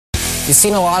You've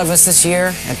seen a lot of us this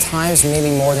year, at times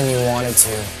maybe more than you wanted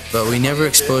to. But we never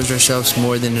exposed ourselves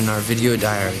more than in our video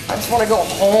diary. I just want to go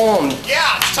home.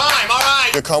 Yeah, it's time, all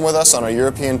right. You come with us on our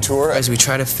European tour As we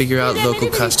try to figure out local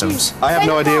customs. I have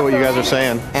no idea what you guys are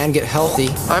saying. And get healthy.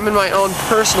 I'm in my own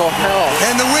personal hell.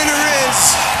 And the winner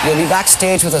is... You'll be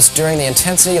backstage with us during the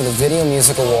intensity of the Video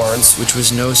Music Awards. Which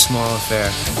was no small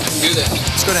affair. Do this.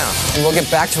 Let's go down. And we'll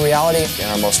get back to reality In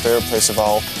our most favorite place of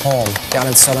all, home, down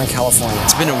in Southern California.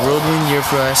 It's been a whirlwind year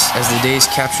for us, as the days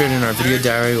captured in our video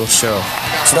diary will show.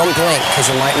 So don't blink, because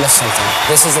you might miss something.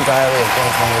 This is the diary of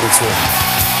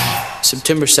blink182.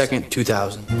 September 2nd,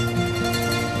 2000.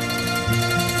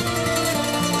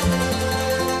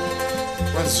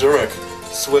 we're in Zurich,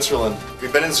 Switzerland.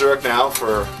 We've been in Zurich now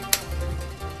for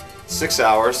 6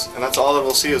 hours, and that's all that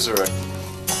we'll see of Zurich.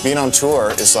 Being on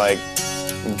tour is like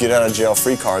get out of jail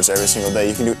free cards every single day.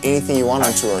 You can do anything you want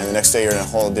on tour, and the next day you're in a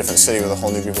whole different city with a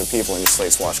whole new group of people and your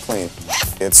slate's washed clean.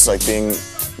 It's like being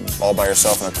all by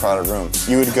yourself in a crowded room.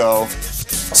 You would go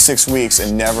 6 weeks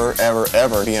and never, ever,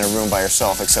 ever be in a room by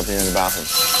yourself except when you're in the bathroom.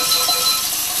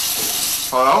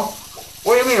 Hello?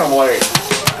 What do you mean I'm late?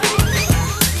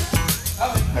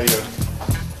 How you doing?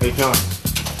 How you feeling?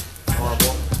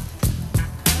 Horrible.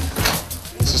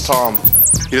 This is Tom.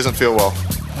 He doesn't feel well.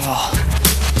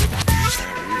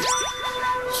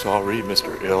 Sorry,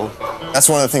 Mr. Ill. That's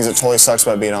one of the things that totally sucks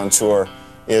about being on tour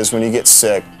is when you get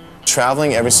sick,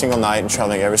 traveling every single night and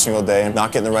traveling every single day and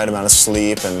not getting the right amount of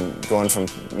sleep and going from,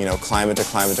 climate to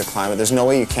climate to climate. There's no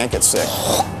way you can't get sick.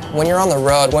 When you're on the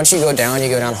road, once you go down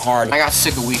hard. I got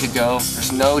sick a week ago.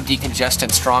 There's no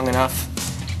decongestant strong enough.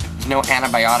 There's no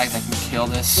antibiotic that can kill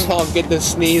this. I'll get the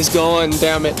sneeze going,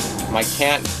 damn it. I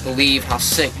can't believe how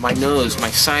sick my nose, my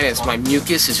sinus, my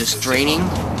mucus is just draining.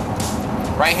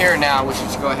 Right here now, we should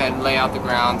just go ahead and lay out the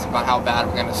grounds about how bad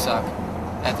we're gonna suck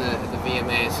at the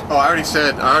VMAs. Oh, I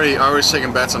already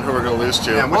taking bets on who we're going to lose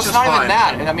to. Yeah, well, it's not even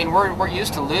that. And I mean, we're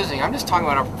used to losing. I'm just talking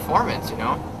about our performance,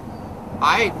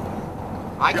 I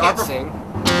can't sing.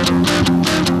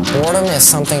 Boredom is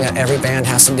something that every band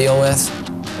has to deal with.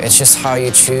 It's just how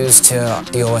you choose to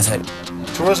deal with it.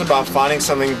 Tour is about finding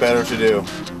something better to do.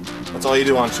 That's all you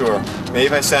do on tour. Maybe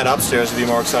if I sat upstairs, it'd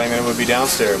be more exciting than it would be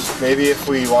downstairs. Maybe if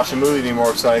we watched a movie, it'd be more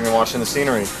exciting than watching the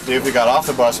scenery. Maybe if we got off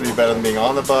the bus, it'd be better than being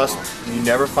on the bus. You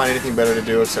never find anything better to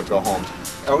do except go home.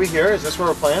 Are we here? Is this where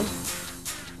we're playing?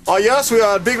 Oh yes, we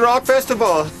are at Big Rock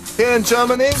Festival here in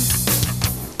Germany.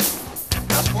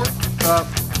 Passport?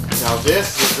 Now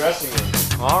this is the dressing room.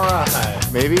 All right.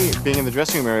 Maybe being in the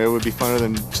dressing room area would be funner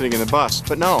than sitting in the bus,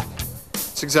 but no.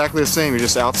 It's exactly the same. You're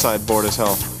just outside, bored as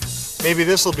hell. Maybe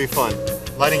this will be fun.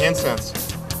 Lighting incense.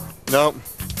 Nope,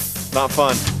 not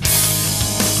fun.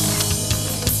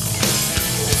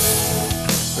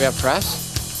 We have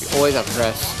press? We always have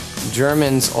press.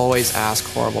 Germans always ask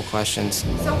horrible questions.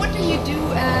 So what do you do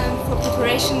for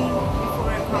preparation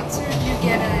before a concert? Do you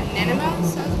get an enema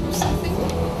or something?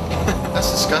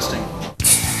 That's disgusting.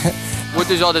 What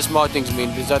does all this mouth things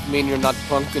mean? Does that mean you're not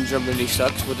punk and Germany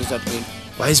sucks? What does that mean?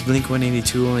 Why is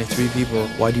Blink182 only 3 people?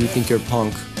 Why do you think you're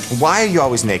punk? Why are you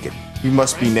always naked? You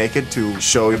must be naked to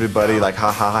show everybody like,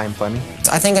 ha ha, I'm funny.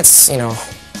 I think it's,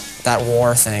 that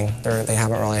war thing. They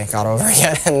haven't really got over it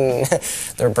yet, and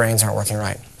their brains aren't working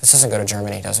right. This doesn't go to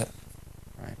Germany, does it?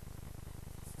 Right.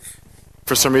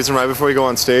 For some reason, right before you go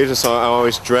on stage, I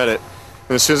always dread it.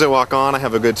 And as soon as I walk on, I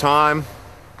have a good time.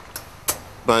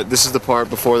 But this is the part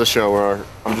before the show where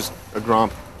I'm just a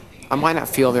grump. I might not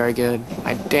feel very good.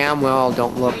 I damn well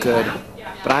don't look good.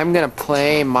 But I'm gonna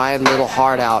play my little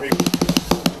heart out.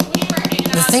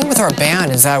 The thing with our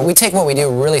band is that we take what we do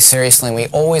really seriously, and we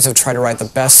always have tried to write the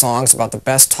best songs about the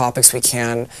best topics we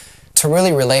can to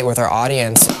really relate with our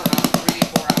audience.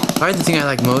 Probably the thing I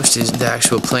like most is the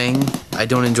actual playing. I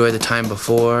don't enjoy the time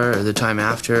before or the time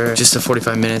after. Just the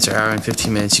 45 minutes or hour and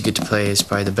 15 minutes you get to play is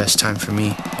probably the best time for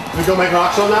me. We go make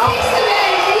rock show now?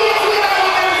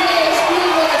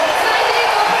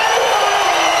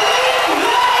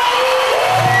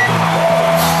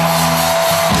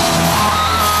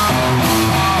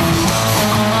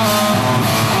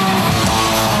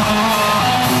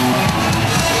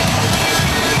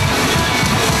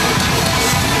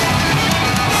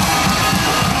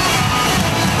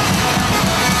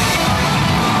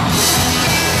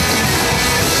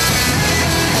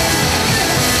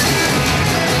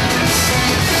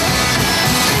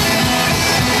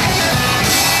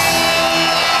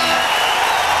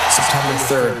 September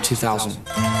 3rd, 2000.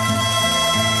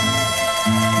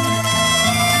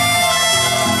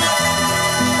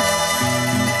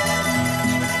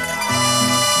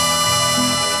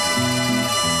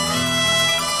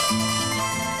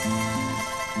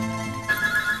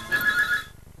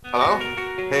 Hello?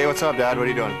 Hey, what's up, Dad? What are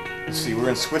you doing? Let's see, we were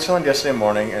in Switzerland yesterday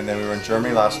morning, and then we were in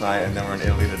Germany last night, and then we're in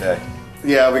Italy today.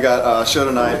 Yeah, we got a show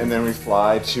tonight, and then we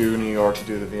fly to New York to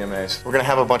do the VMAs. We're gonna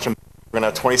have a bunch of, we're gonna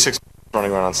have 26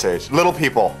 running around on stage. Little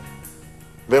people.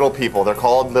 Little people. They're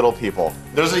called little people.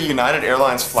 There's a United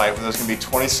Airlines flight where there's gonna be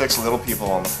 26 little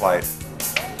people on the flight.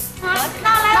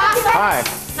 Hi.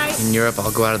 In Europe,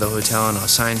 I'll go out of the hotel and I'll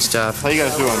sign stuff. How you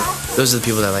guys doing? Those are the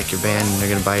people that like your band and they're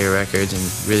gonna buy your records and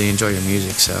really enjoy your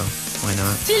music, so why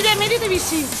not?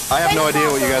 I have no idea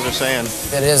what you guys are saying.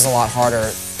 It is a lot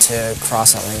harder to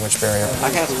cross that language barrier. I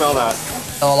can't spell that.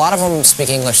 So a lot of them speak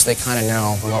English, they kind of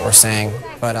know what we're saying,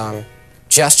 but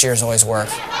gestures always work.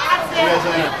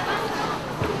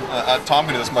 Tom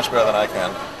can do this much better than I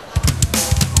can.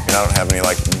 I don't have any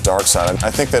like dark side.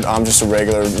 I think that I'm just a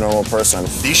regular, normal person.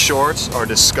 These shorts are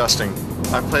disgusting.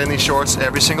 I play in these shorts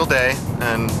every single day,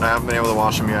 and I haven't been able to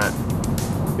wash them yet.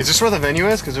 Is this where the venue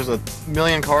is? Because there's a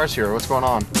million cars here. What's going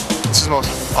on? This is the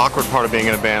most awkward part of being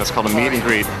in a band. It's called a meet and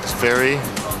greet. It's very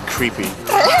creepy.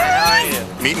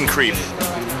 Meet and creep.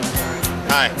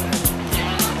 Hi.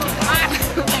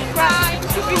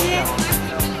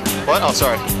 What? Oh,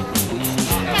 sorry.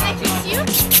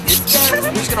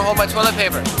 Who's gonna hold my toilet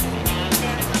paper?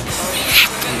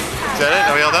 Is that it?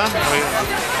 Are we all done?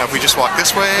 Have we just walked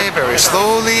this way very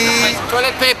slowly?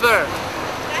 Toilet paper!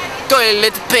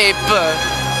 Toilet paper!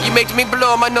 You make me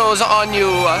blow my nose on you.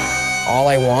 All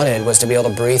I wanted was to be able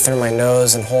to breathe through my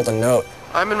nose and hold a note.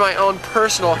 I'm in my own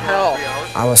personal hell.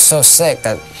 I was so sick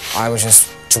that I was just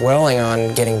dwelling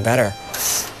on getting better.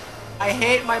 I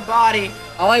hate my body.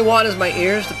 All I want is my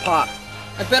ears to pop.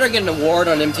 I better get an award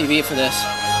on MTV for this.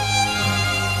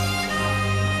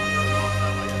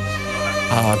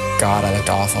 Oh God, I looked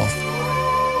awful. I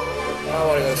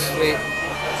want to go to sleep.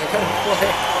 I gotta play.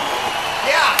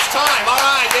 Yeah, it's time. All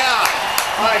right, yeah.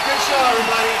 All right, good show,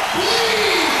 everybody.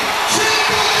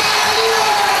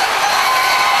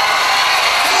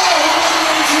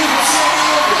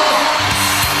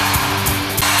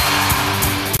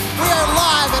 We are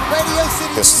live at Radio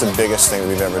City. This is the biggest thing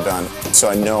we've ever done. So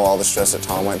I know all the stress that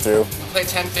Tom went through. Play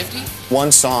 1050?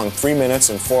 One song, 3 minutes,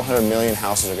 and 400 million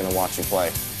houses are gonna watch you play.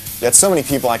 That's so many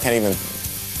people I can't even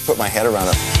put my head around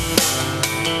it.